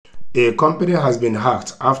A company has been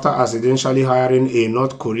hacked after accidentally hiring a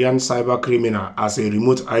North Korean cyber criminal as a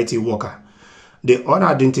remote IT worker. The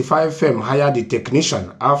unidentified firm hired the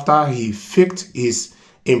technician after he faked his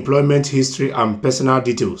employment history and personal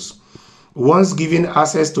details. Once given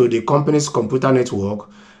access to the company's computer network,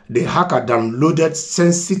 the hacker downloaded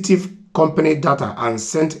sensitive company data and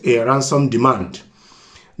sent a ransom demand.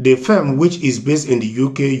 The firm, which is based in the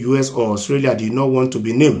UK, US, or Australia, did not want to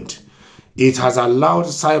be named. It has allowed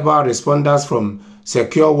cyber responders from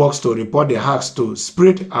SecureWorks to report the hacks to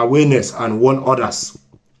spread awareness and warn others.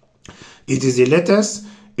 It is the latest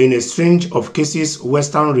in a string of cases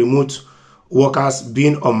Western remote workers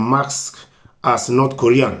being unmasked as North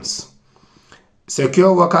Koreans.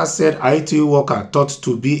 SecureWorks said IT worker thought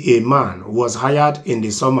to be a man was hired in the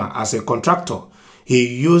summer as a contractor. He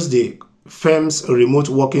used the firm's remote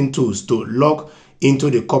working tools to log into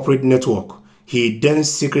the corporate network. He then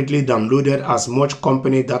secretly downloaded as much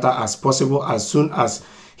company data as possible as soon as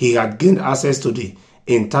he had gained access to the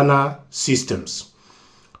internal systems.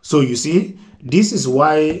 So you see, this is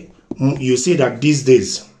why you see that these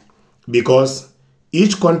days, because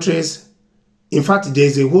each countries, in fact,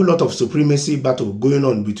 there's a whole lot of supremacy battle going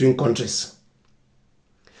on between countries.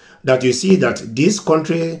 That you see that this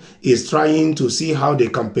country is trying to see how they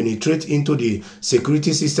can penetrate into the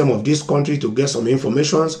security system of this country to get some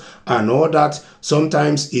information and all that.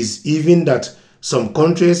 Sometimes is even that some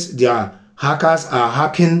countries, their hackers are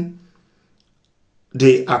hacking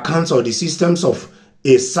the accounts or the systems of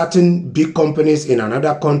a certain big companies in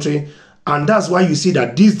another country. And that's why you see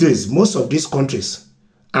that these days, most of these countries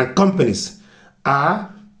and companies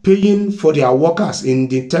are paying for their workers. In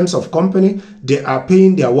the terms of company, they are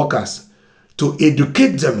paying their workers to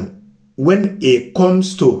educate them when it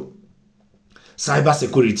comes to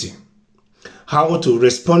cybersecurity, how to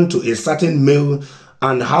respond to a certain mail,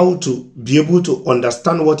 and how to be able to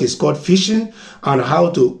understand what is called phishing, and how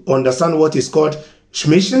to understand what is called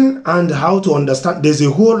smishing, and how to understand. There's a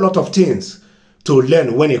whole lot of things to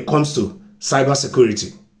learn when it comes to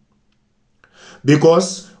cybersecurity.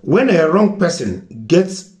 Because when a wrong person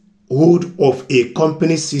gets hold of a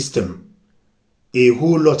company system, a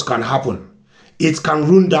whole lot can happen. It can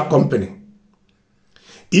ruin that company.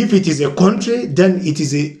 If it is a country, then it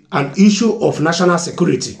is an issue of national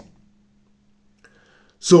security.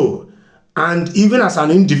 So, and even as an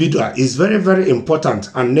individual, it's very, very important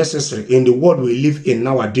and necessary in the world we live in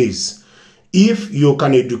nowadays. If you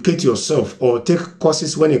can educate yourself or take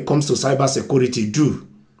courses when it comes to cybersecurity, do.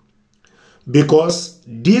 Because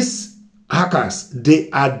these hackers, they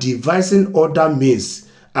are devising other means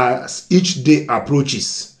as each day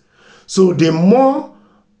approaches. So the more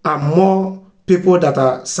and more people that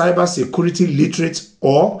are cybersecurity literate,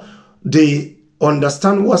 or they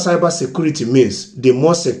understand what cybersecurity means, the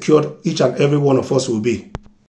more secure each and every one of us will be.